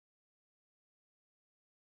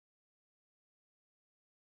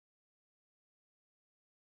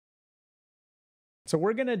So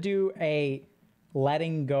we're going to do a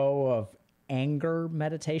letting go of anger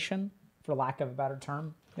meditation, for lack of a better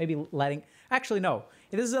term. Maybe actually, no.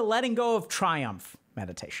 This is a letting go of triumph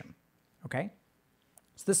meditation, okay?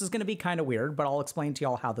 So this is going to be kind of weird, but I'll explain to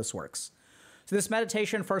y'all how this works. So this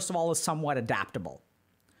meditation, first of all, is somewhat adaptable.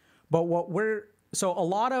 But so a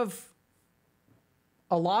lot of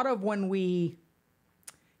when we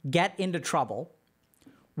get into trouble,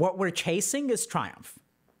 what we're chasing is triumph,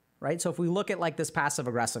 right? So if we look at like this passive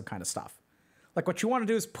aggressive kind of stuff, like what you want to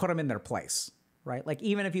do is put them in their place, right? Like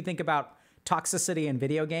even if you think about toxicity in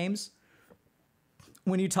video games,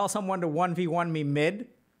 when you tell someone to 1v1 me mid,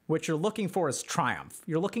 what you're looking for is triumph.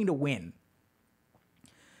 You're looking to win.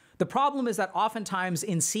 The problem is that oftentimes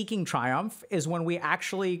in seeking triumph is when we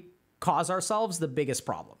actually cause ourselves the biggest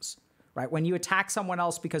problems, right? When you attack someone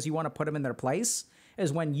else because you want to put them in their place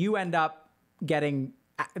is when you end up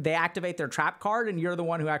they activate their trap card and you're the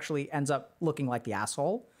one who actually ends up looking like the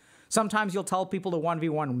asshole. Sometimes you'll tell people to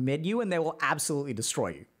 1v1 mid you and they will absolutely destroy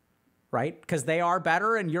you, right? Because they are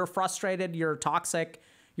better and you're frustrated, you're toxic,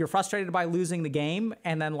 you're frustrated by losing the game,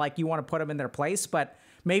 and then like you want to put them in their place, but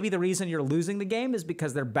maybe the reason you're losing the game is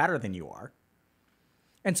because they're better than you are.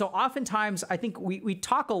 And so oftentimes I think we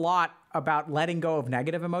talk a lot about letting go of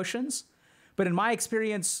negative emotions, but in my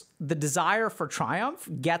experience, the desire for triumph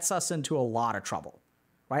gets us into a lot of trouble,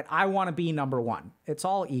 right? I want to be number one. It's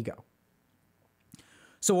all ego.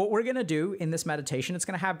 So what we're going to do in this meditation, it's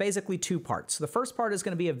going to have basically two parts. The first part is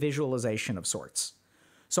going to be a visualization of sorts.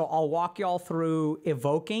 So I'll walk y'all through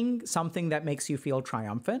evoking something that makes you feel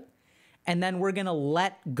triumphant, and then we're going to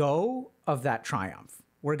let go of that triumph.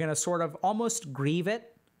 We're going to sort of almost grieve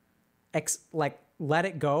it, like let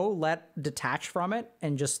it go, detach from it,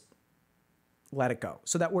 and just let it go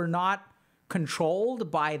so that we're not controlled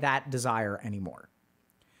by that desire anymore.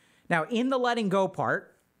 Now, in the letting go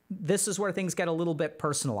part, this is where things get a little bit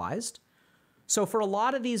personalized. So for a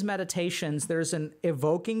lot of these meditations, there's an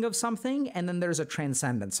evoking of something, and then there's a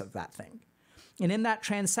transcendence of that thing. And in that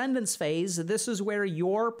transcendence phase, this is where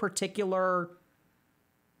your particular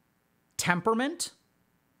temperament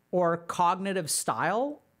or cognitive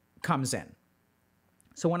style comes in.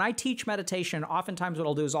 So when I teach meditation, oftentimes what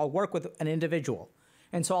I'll do is I'll work with an individual.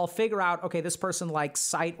 And so I'll figure out, okay, this person likes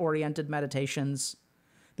sight-oriented meditations.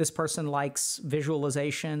 This person likes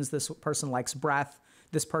visualizations. This person likes breath.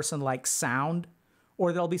 This person likes sound.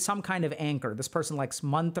 Or there'll be some kind of anchor. This person likes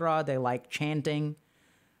mantra. They like chanting.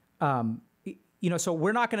 So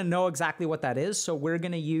we're not going to know exactly what that is. So we're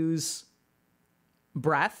going to use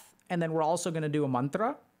breath, and then we're also going to do a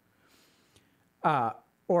mantra. But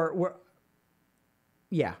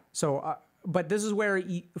this is where,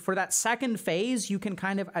 for that second phase, you can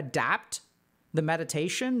kind of adapt the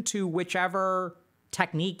meditation to whichever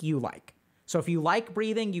technique you like. So if you like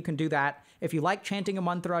breathing, you can do that. If you like chanting a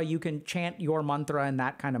mantra, you can chant your mantra in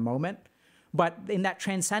that kind of moment. But in that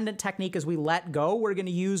transcendent technique, as we let go, we're going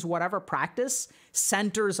to use whatever practice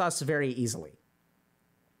centers us very easily.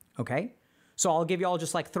 Okay? So I'll give you all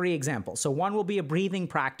just like 3 examples. So one will be a breathing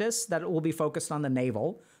practice that will be focused on the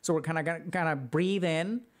navel. So we're kind of breathe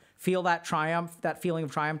in, feel that triumph, that feeling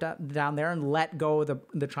of triumph down there, and let go of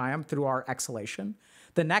the triumph through our exhalation.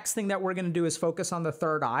 The next thing that we're going to do is focus on the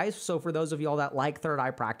third eye. So for those of y'all that like third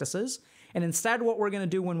eye practices, and instead what we're going to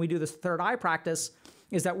do when we do this third eye practice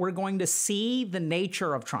is that we're going to see the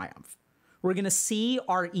nature of triumph. We're going to see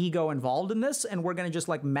our ego involved in this, and we're going to just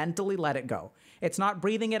like mentally let it go. It's not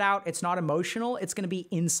breathing it out. It's not emotional. It's going to be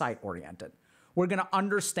insight oriented. We're going to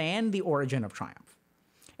understand the origin of triumph.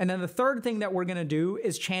 And then the third thing that we're going to do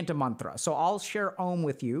is chant a mantra. So I'll share Om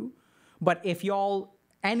with you, but if y'all,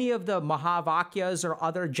 any of the Mahavakyas or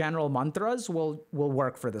other general mantras will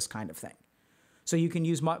work for this kind of thing. So you can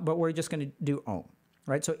use, but we're just going to do Om,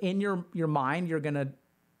 right? So in your mind, you're going to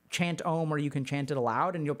chant Om, or you can chant it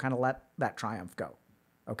aloud, and you'll kind of let that triumph go,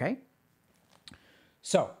 okay?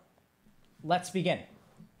 So let's begin.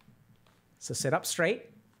 So sit up straight.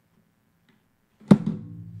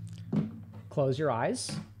 Close your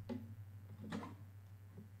eyes.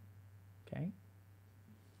 Okay.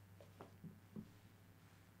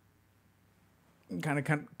 I'm kind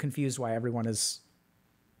of confused why everyone is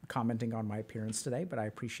commenting on my appearance today, but I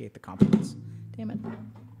appreciate the compliments. Damn it.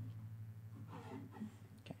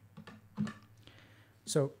 Okay.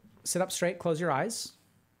 So sit up straight, close your eyes.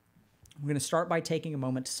 We're going to start by taking a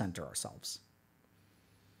moment to center ourselves.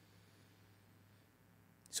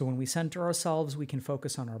 So when we center ourselves, we can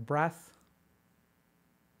focus on our breath.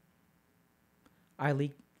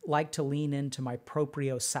 I like to lean into my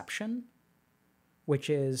proprioception,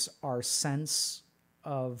 which is our sense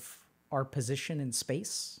of our position in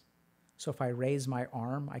space. So if I raise my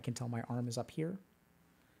arm, I can tell my arm is up here.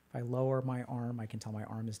 If I lower my arm, I can tell my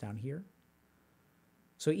arm is down here.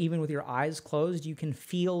 So even with your eyes closed, you can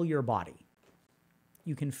feel your body.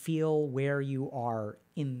 You can feel where you are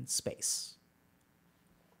in space.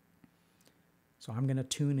 So I'm going to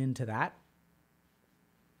tune into that.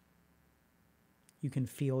 You can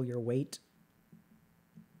feel your weight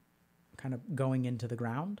kind of going into the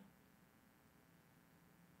ground.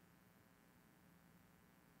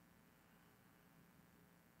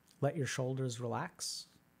 Let your shoulders relax.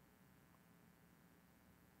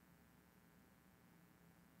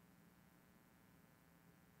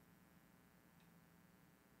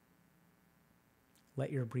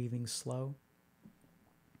 Let your breathing slow.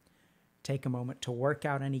 Take a moment to work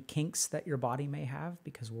out any kinks that your body may have,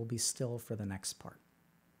 because we'll be still for the next part.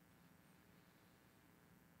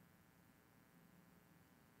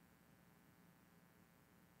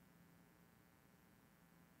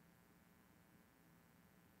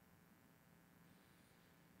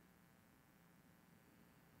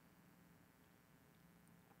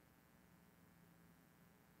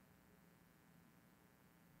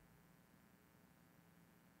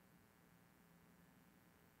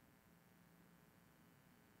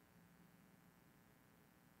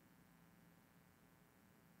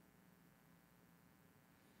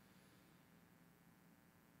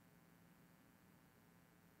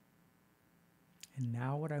 And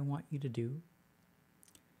now what I want you to do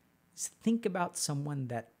is think about someone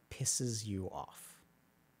that pisses you off.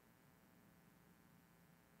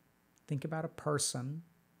 Think about a person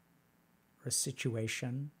or a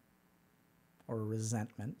situation or a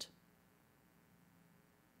resentment,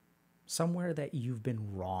 somewhere that you've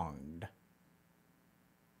been wronged,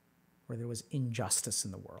 where there was injustice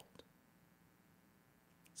in the world.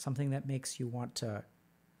 Something that makes you want to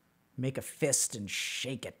make a fist and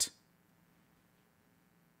shake it.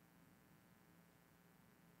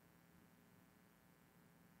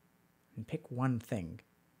 And pick one thing.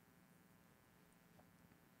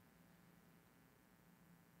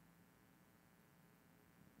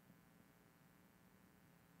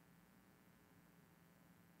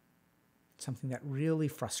 Something that really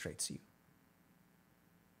frustrates you.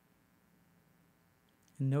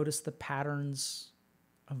 And notice the patterns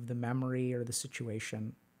of the memory or the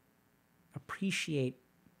situation. Appreciate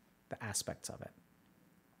the aspects of it.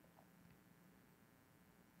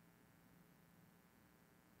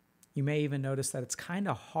 You may even notice that it's kind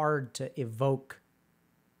of hard to evoke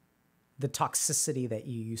the toxicity that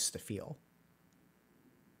you used to feel,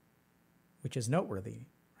 which is noteworthy.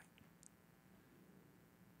 Right?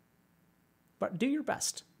 But do your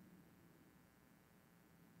best.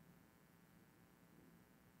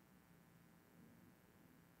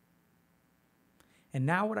 And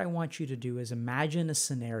now what I want you to do is imagine a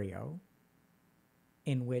scenario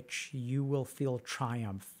in which you will feel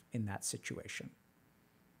triumph in that situation.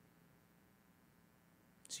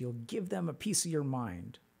 So you'll give them a piece of your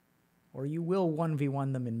mind, or you will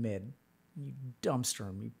 1v1 them in mid. You dumpster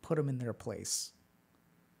them, you put them in their place.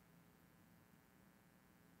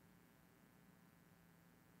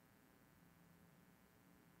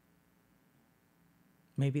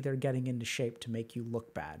 Maybe they're getting into shape to make you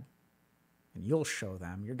look bad. And you'll show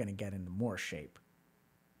them you're going to get into more shape.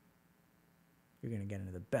 You're going to get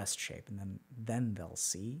into the best shape, and then they'll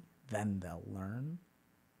see, then they'll learn.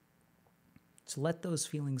 So let those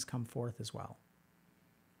feelings come forth as well.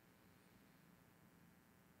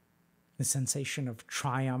 The sensation of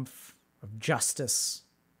triumph, of justice.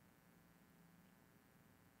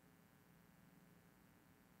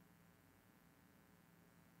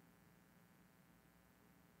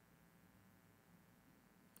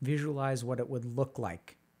 Visualize what it would look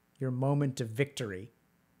like, your moment of victory,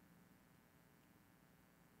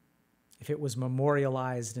 if it was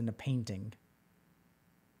memorialized in a painting.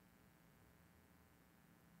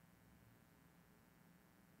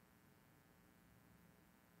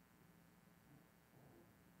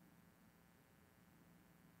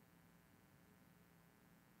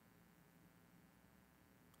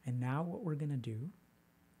 And now what we're going to do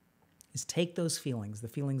is take those feelings, the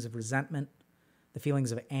feelings of resentment, the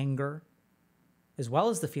feelings of anger, as well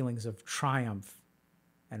as the feelings of triumph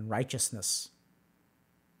and righteousness.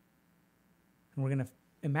 And we're going to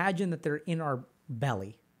imagine that they're in our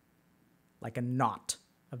belly, like a knot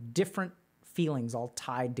of different feelings all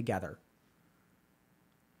tied together,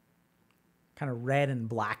 kind of red and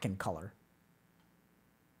black in color,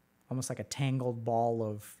 almost like a tangled ball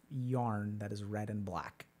of yarn that is red and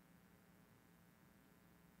black.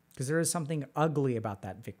 Because there is something ugly about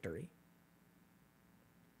that victory.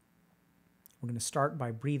 We're going to start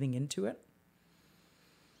by breathing into it.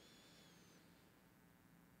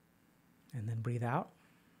 And then breathe out.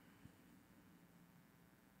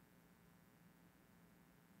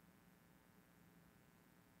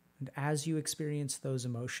 And as you experience those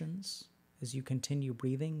emotions, as you continue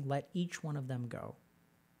breathing, let each one of them go.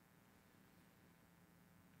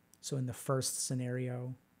 So in the first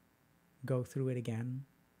scenario, go through it again,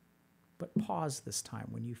 but pause this time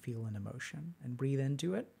when you feel an emotion and breathe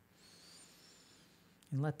into it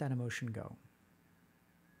and let that emotion go.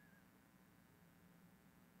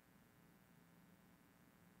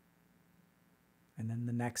 And then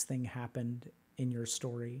the next thing happened in your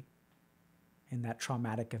story, in that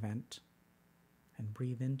traumatic event, and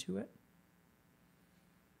breathe into it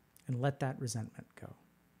and let that resentment go.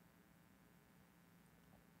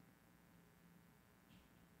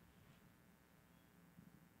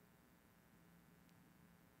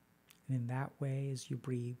 And in that way, as you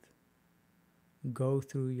breathe, go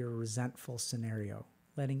through your resentful scenario,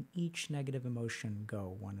 letting each negative emotion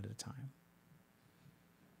go one at a time.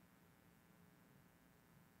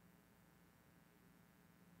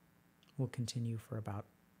 We'll continue for about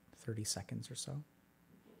 30 seconds or so.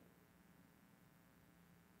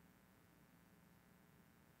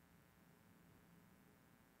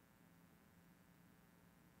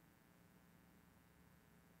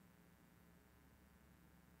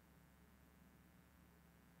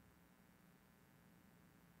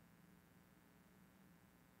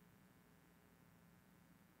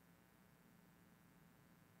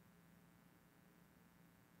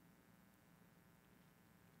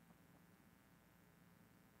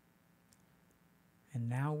 And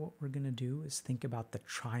now what we're going to do is think about the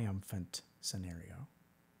triumphant scenario.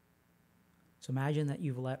 So imagine that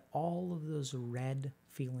you've let all of those red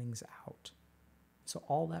feelings out. So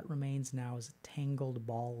all that remains now is a tangled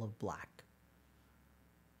ball of black.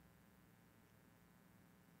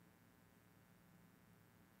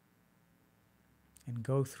 And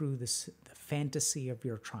go through the fantasy of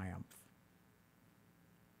your triumph.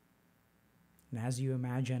 And as you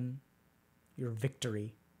imagine your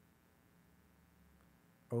victory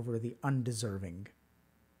over the undeserving,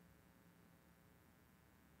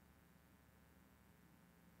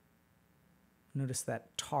 notice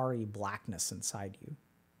that tarry blackness inside you.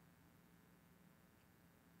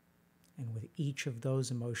 And with each of those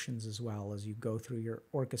emotions as well, as you go through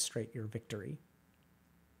orchestrate your victory,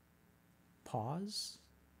 pause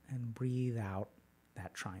and breathe out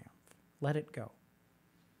that triumph. Let it go.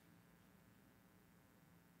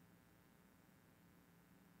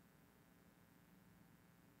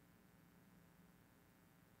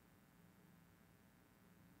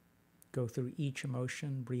 Go through each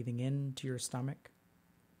emotion, breathing into your stomach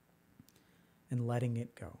and letting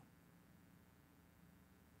it go.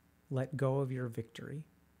 Let go of your victory.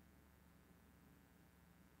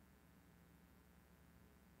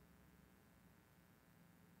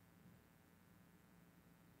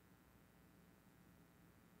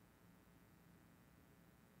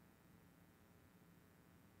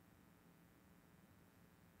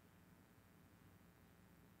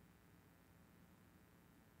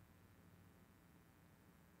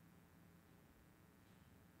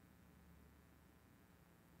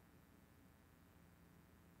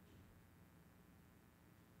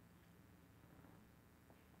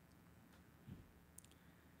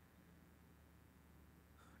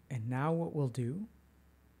 And now what we'll do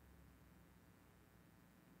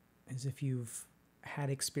is, if you've had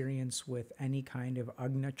experience with any kind of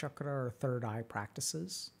Agna Chakra or third eye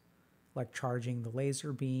practices, like charging the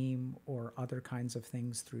laser beam or other kinds of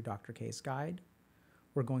things through Dr. K's guide,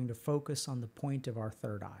 we're going to focus on the point of our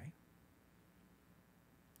third eye.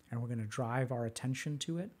 And we're going to drive our attention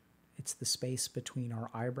to it. It's the space between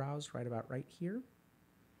our eyebrows, right about right here.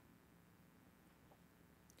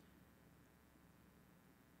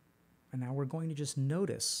 And now we're going to just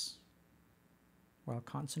notice, while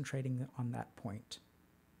concentrating on that point,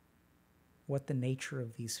 what the nature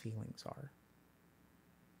of these feelings are.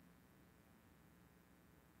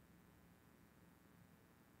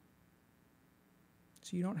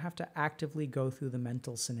 So you don't have to actively go through the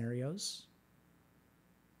mental scenarios.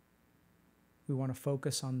 We want to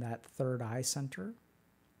focus on that third eye center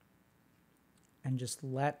and just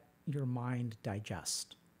let your mind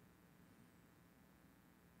digest.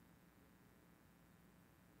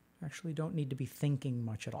 You actually don't need to be thinking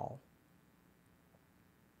much at all.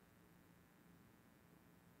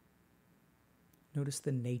 Notice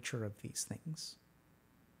the nature of these things.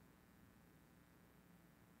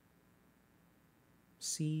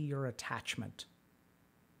 See your attachment.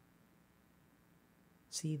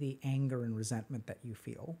 See the anger and resentment that you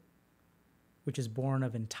feel, which is born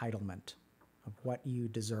of entitlement, of what you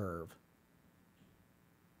deserve.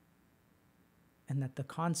 And that the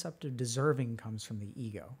concept of deserving comes from the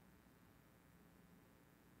ego.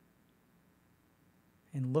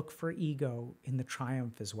 And look for ego in the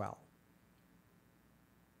triumph as well.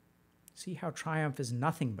 See how triumph is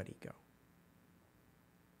nothing but ego.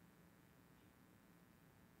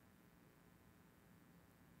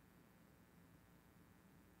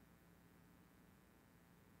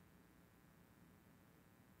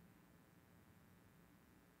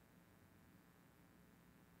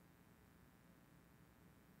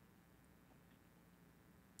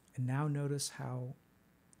 And now notice how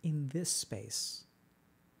in this space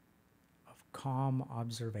of calm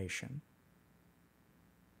observation,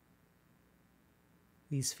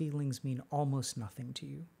 these feelings mean almost nothing to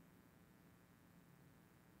you.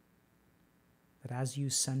 That as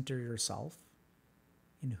you center yourself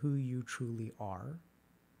in who you truly are,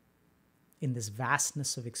 in this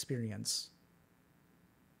vastness of experience,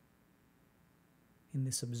 in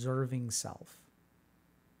this observing self,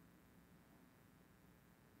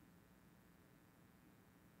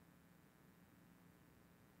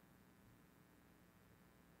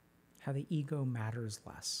 how the ego matters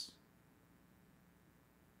less.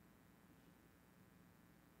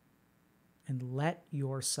 And let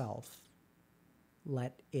yourself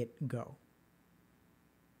let it go.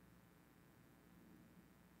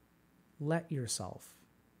 Let yourself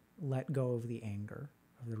let go of the anger,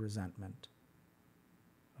 of the resentment,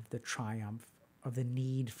 of the triumph, of the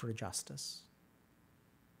need for justice.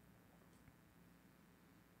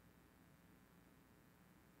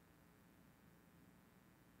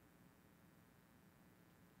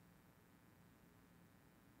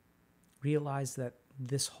 Realize that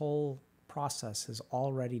this whole process has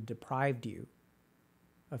already deprived you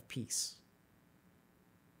of peace.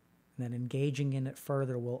 And that engaging in it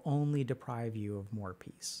further will only deprive you of more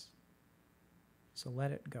peace. So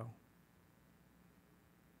let it go.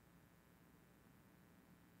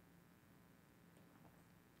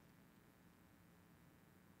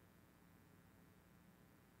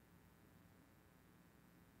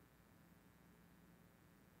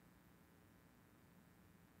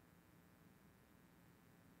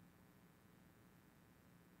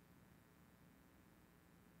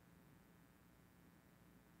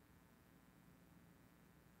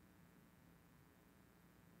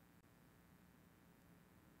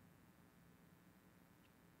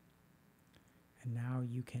 And now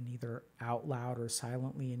you can either out loud or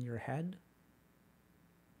silently in your head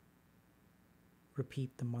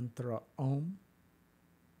repeat the mantra Om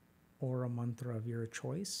or a mantra of your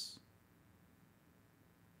choice.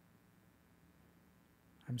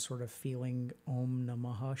 I'm sort of feeling Om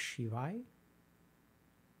Namah Shivaya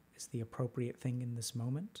is the appropriate thing in this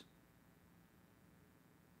moment.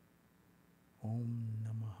 Om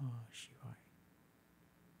Namah Shivaya.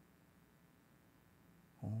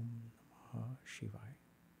 Om Namah Shivaya.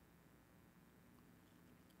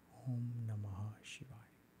 Om Namah Shivaya.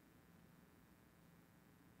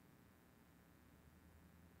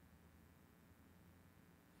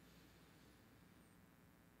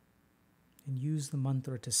 And use the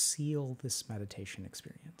mantra to seal this meditation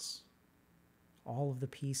experience. All of the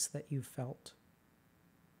peace that you've felt,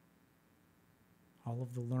 all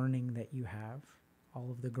of the learning that you have,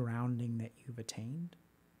 all of the grounding that you've attained,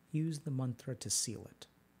 use the mantra to seal it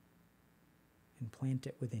and plant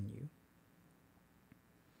it within you.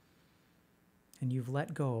 And you've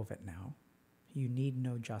let go of it now. You need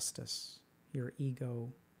no justice. Your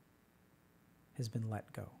ego has been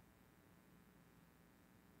let go.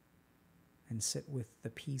 And sit with the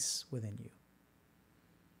peace within you.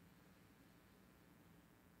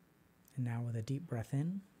 And now with a deep breath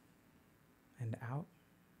in and out,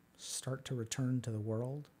 start to return to the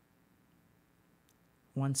world.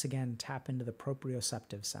 Once again, tap into the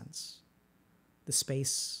proprioceptive sense, the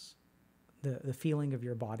space, the feeling of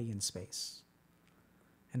your body in space.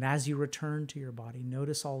 And as you return to your body,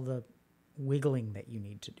 notice all the wiggling that you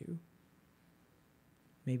need to do.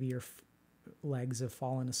 Maybe your legs have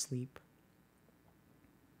fallen asleep.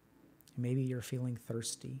 Maybe you're feeling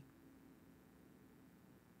thirsty.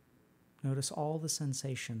 Notice all the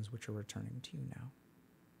sensations which are returning to you now.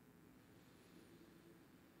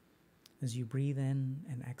 As you breathe in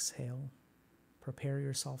and exhale, prepare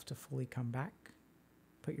yourself to fully come back.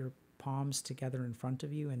 Put your palms together in front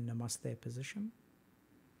of you in Namaste position.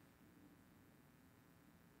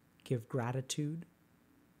 Give gratitude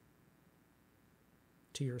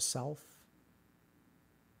to yourself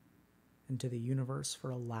and to the universe for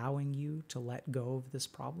allowing you to let go of this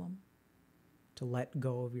problem, to let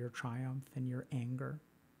go of your triumph and your anger,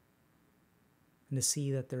 and to see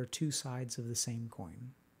that there are two sides of the same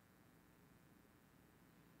coin.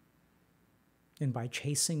 And by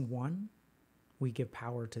chasing one, we give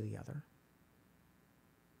power to the other.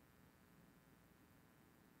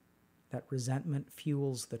 that resentment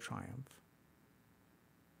fuels the triumph.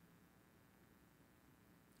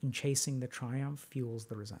 And chasing the triumph fuels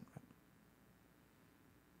the resentment.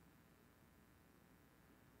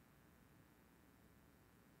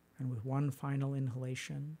 And with one final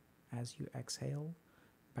inhalation, as you exhale,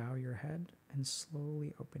 bow your head and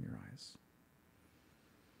slowly open your eyes.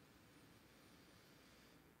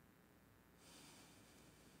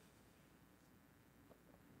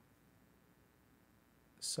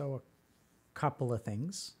 So a couple of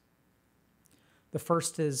things. The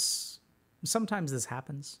first is, sometimes this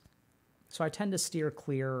happens. So I tend to steer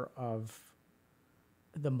clear of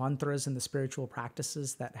the mantras and the spiritual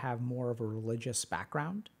practices that have more of a religious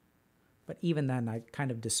background. But even then, I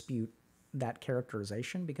kind of dispute that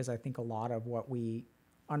characterization, because I think a lot of what we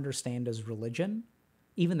understand as religion,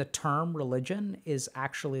 even the term religion, is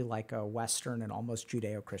actually like a Western and almost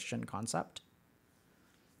Judeo-Christian concept.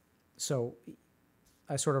 So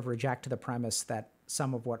I sort of reject the premise that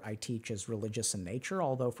some of what I teach is religious in nature,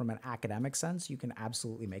 although from an academic sense, you can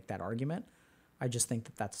absolutely make that argument. I just think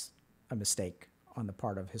that that's a mistake on the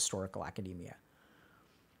part of historical academia.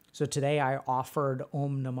 So today I offered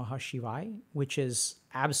Om Namah Shivaya, which is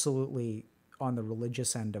absolutely on the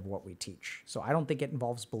religious end of what we teach. So I don't think it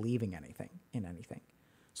involves believing in anything.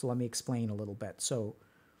 So let me explain a little bit. So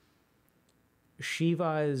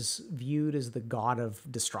Shiva is viewed as the god of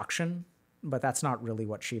destruction, but that's not really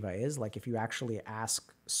what Shiva is. Like, if you actually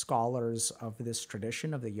ask scholars of this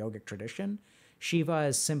tradition, of the yogic tradition, Shiva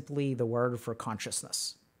is simply the word for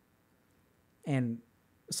consciousness. And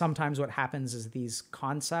sometimes what happens is these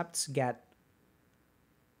concepts get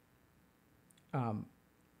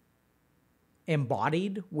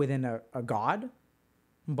embodied within a god,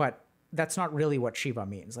 but that's not really what Shiva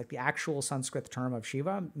means. Like, the actual Sanskrit term of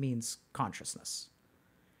Shiva means consciousness.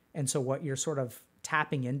 And so what you're sort of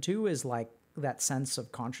tapping into is like that sense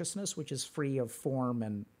of consciousness, which is free of form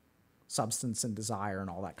and substance and desire and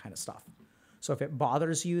all that kind of stuff. So if it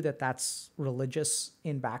bothers you that that's religious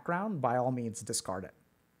in background, by all means, discard it.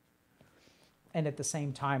 And at the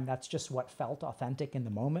same time, that's just what felt authentic in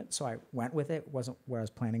the moment. So I went with it. It wasn't where I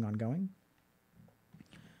was planning on going.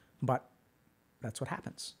 But that's what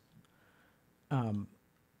happens.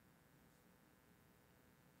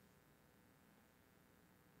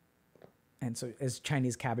 And so, as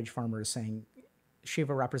Chinese cabbage farmer is saying,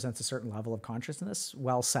 Shiva represents a certain level of consciousness.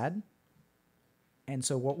 Well said. And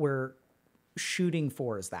so what we're shooting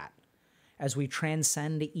for is that. As we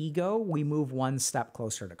transcend ego, we move one step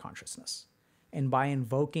closer to consciousness. And by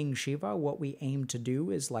invoking Shiva, what we aim to do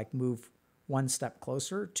is like move one step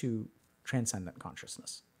closer to transcendent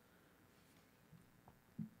consciousness.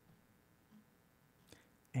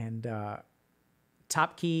 And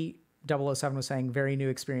Top Key 007 was saying, very new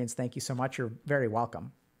experience. Thank you so much. You're very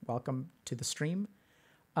welcome. Welcome to the stream.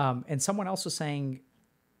 And someone else was saying,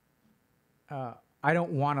 I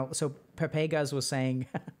don't want to. So Pepegas was saying,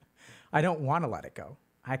 I don't want to let it go.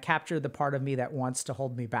 I captured the part of me that wants to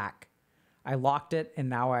hold me back. I locked it and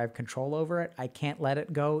now I have control over it. I can't let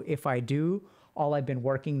it go. If I do, all I've been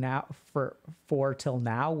working now for till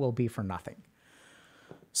now will be for nothing.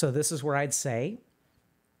 So this is where I'd say,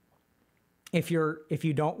 if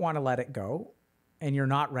you don't want to let it go and you're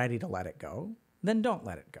not ready to let it go, then don't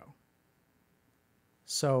let it go.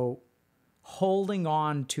 So holding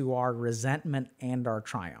on to our resentment and our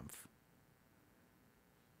triumph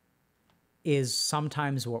is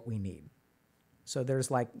sometimes what we need. So there's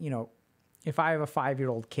like, if I have a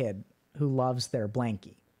 5-year-old kid who loves their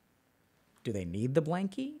blankie, do they need the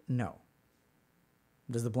blankie? No.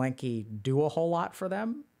 Does the blankie do a whole lot for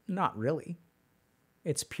them? Not really.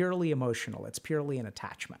 It's purely emotional. It's purely an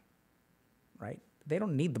attachment, right? They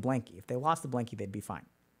don't need the blankie. If they lost the blankie, they'd be fine.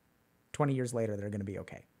 20 years later, they're going to be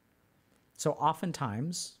okay. So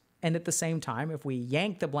oftentimes, and at the same time, if we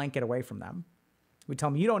yank the blanket away from them, we tell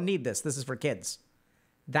them, you don't need this. This is for kids.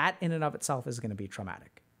 That in and of itself is going to be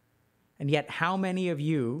traumatic. And yet, how many of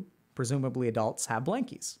you, presumably adults, have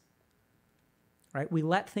blankies? Right? We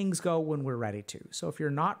let things go when we're ready to. So if you're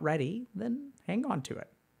not ready, then hang on to it.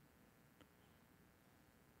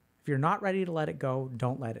 If you're not ready to let it go,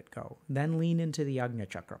 don't let it go. Then lean into the Ajna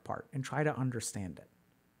Chakra part and try to understand it.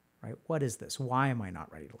 Right? What is this? Why am I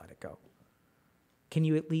not ready to let it go? Can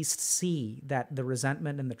you at least see that the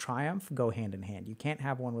resentment and the triumph go hand in hand? You can't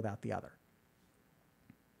have one without the other.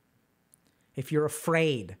 If you're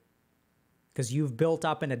afraid because you've built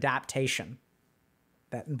up an adaptation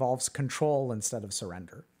that involves control instead of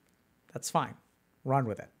surrender, that's fine. Run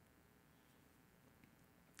with it.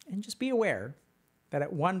 And just be aware that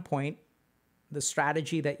at one point, the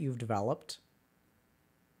strategy that you've developed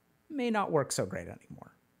may not work so great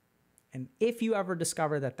anymore. And if you ever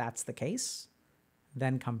discover that that's the case,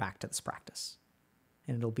 then come back to this practice.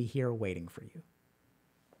 And it'll be here waiting for you.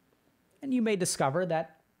 And you may discover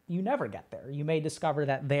that you never get there. You may discover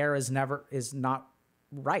that there is not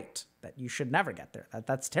right, that you should never get there.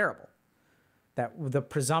 That's terrible. That the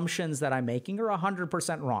presumptions that I'm making are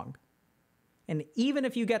 100% wrong. And even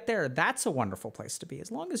if you get there, that's a wonderful place to be.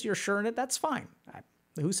 As long as you're sure in it, that's fine.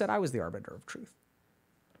 Who said I was the arbiter of truth?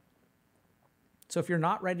 So if you're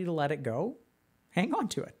not ready to let it go, hang on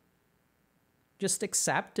to it. Just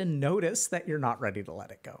accept and notice that you're not ready to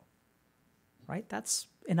let it go. Right? That's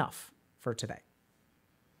enough for today.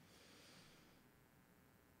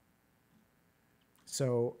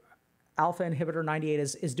 So alpha inhibitor 98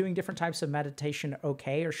 is doing different types of meditation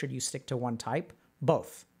okay, or should you stick to one type?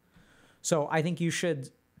 Both. So I think you should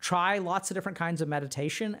try lots of different kinds of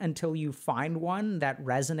meditation until you find one that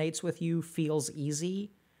resonates with you, feels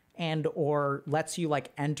easy, and or lets you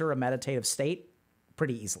like enter a meditative state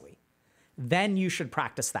pretty easily. Then you should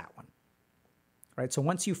practice that one. Right? So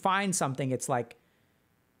once you find something, it's like,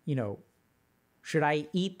 you know, should I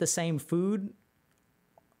eat the same food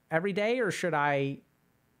every day, or should I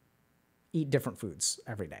eat different foods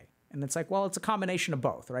every day? And it's like, well, it's a combination of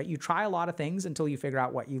both, right? You try a lot of things until you figure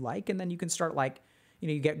out what you like, and then you can start like, you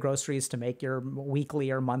know, you get groceries to make your weekly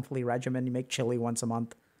or monthly regimen. You make chili once a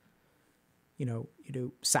month. You know, you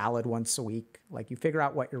do salad once a week. Like you figure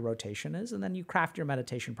out what your rotation is, and then you craft your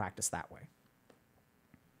meditation practice that way.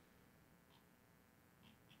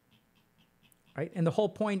 Right? And the whole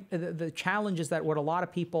point, the challenge is that what a lot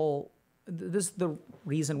of people, this is the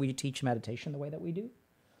reason we teach meditation the way that we do,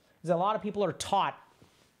 is that a lot of people are taught.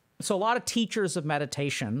 So a lot of teachers of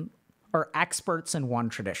meditation are experts in one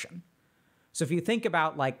tradition. So if you think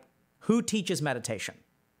about like who teaches meditation,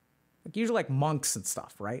 like usually like monks and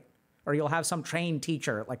stuff, right? Or you'll have some trained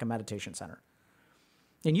teacher at like a meditation center.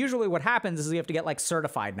 And usually what happens is you have to get like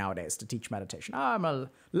certified nowadays to teach meditation. Oh, I'm a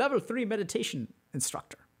level 3 meditation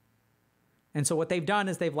instructor. And so what they've done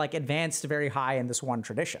is they've like advanced very high in this one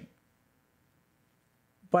tradition.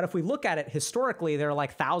 But if we look at it historically, there are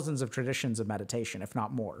like thousands of traditions of meditation, if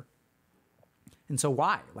not more. And so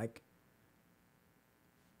why? Like,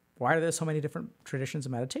 why are there so many different traditions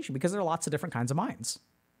of meditation? Because there are lots of different kinds of minds.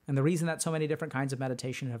 And the reason that so many different kinds of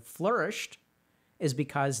meditation have flourished is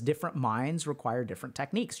because different minds require different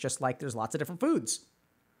techniques, just like there's lots of different foods.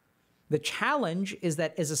 The challenge is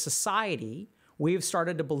that as a society, we've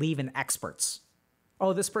started to believe in experts.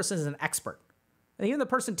 Oh, this person is an expert. And even the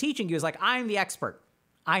person teaching you is like, I'm the expert.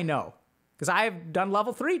 I know, because I've done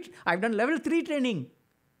level 3. I've done level 3 training.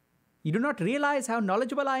 You do not realize how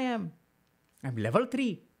knowledgeable I am. I'm level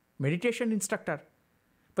 3 meditation instructor.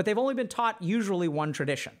 But they've only been taught usually one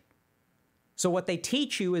tradition. So what they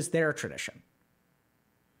teach you is their tradition.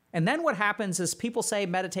 And then what happens is people say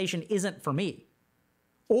meditation isn't for me,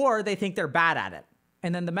 or they think they're bad at it.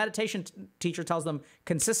 And then the meditation teacher tells them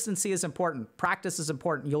consistency is important, practice is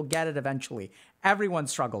important, you'll get it eventually. Everyone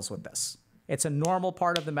struggles with this. It's a normal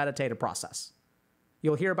part of the meditative process.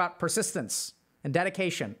 You'll hear about persistence and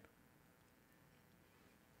dedication,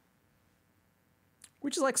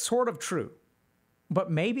 which is like sort of true.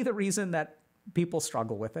 But maybe the reason that people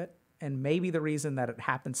struggle with it, and maybe the reason that it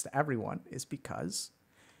happens to everyone, is because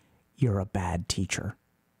you're a bad teacher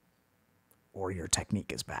or your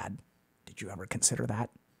technique is bad. Did you ever consider that?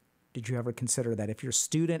 Did you ever consider that if your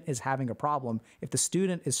student is having a problem, if the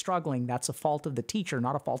student is struggling, that's a fault of the teacher,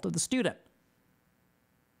 not a fault of the student?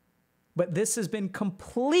 But this has been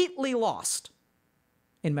completely lost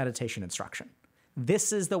in meditation instruction.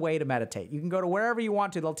 This is the way to meditate. You can go to wherever you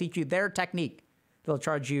want to. They'll teach you their technique. They'll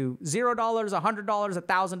charge you $0, $100,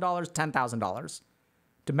 $1,000, $10,000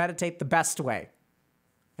 to meditate the best way.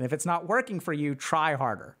 And if it's not working for you, try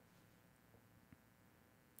harder.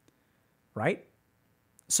 Right?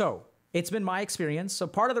 So it's been my experience. So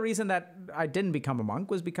part of the reason that I didn't become a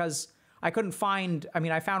monk was because I couldn't find,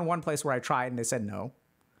 I found one place where I tried and they said no,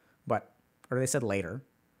 or they said later.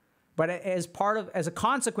 But as a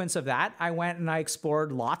consequence of that, I went and I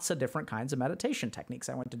explored lots of different kinds of meditation techniques.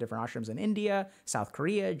 I went to different ashrams in India, South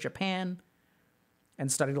Korea, Japan,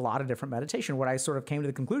 and studied a lot of different meditation. What I sort of came to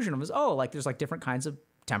the conclusion was, there's like different kinds of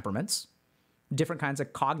temperaments, different kinds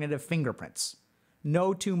of cognitive fingerprints.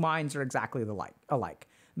 No two minds are exactly alike.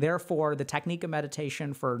 Therefore, the technique of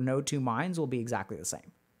meditation for no two minds will be exactly the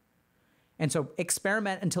same. And so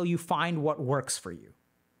experiment until you find what works for you.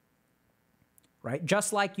 Right?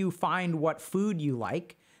 Just like you find what food you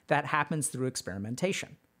like, that happens through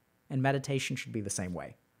experimentation. And meditation should be the same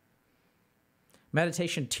way.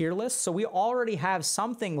 Meditation tier list. So we already have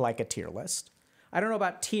something like a tier list. I don't know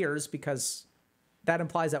about tiers because that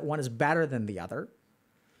implies that one is better than the other.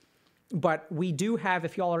 But we do have,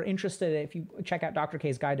 if y'all are interested, if you check out Dr.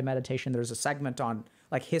 K's Guide to Meditation, there's a segment on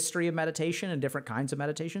like history of meditation and different kinds of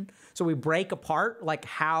meditation. So we break apart like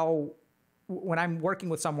how, when I'm working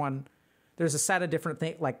with someone, there's a set of different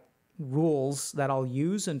things, like rules that I'll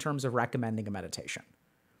use in terms of recommending a meditation.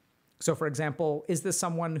 So for example, is this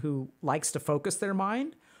someone who likes to focus their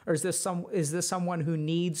mind? Or is this someone who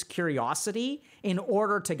needs curiosity in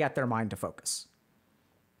order to get their mind to focus?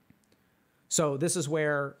 So this is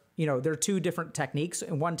where, there are two different techniques.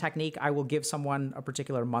 In one technique, I will give someone a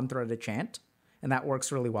particular mantra to chant, and that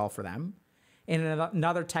works really well for them. In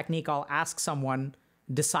another technique, I'll ask someone,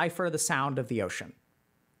 decipher the sound of the ocean,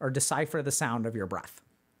 or decipher the sound of your breath.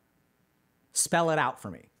 Spell it out for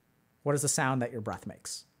me. What is the sound that your breath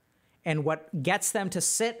makes? And what gets them to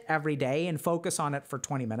sit every day and focus on it for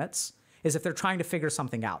 20 minutes is if they're trying to figure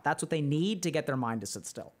something out. That's what they need to get their mind to sit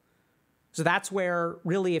still. So that's where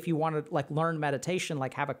really, if you want to like learn meditation,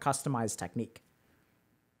 like have a customized technique.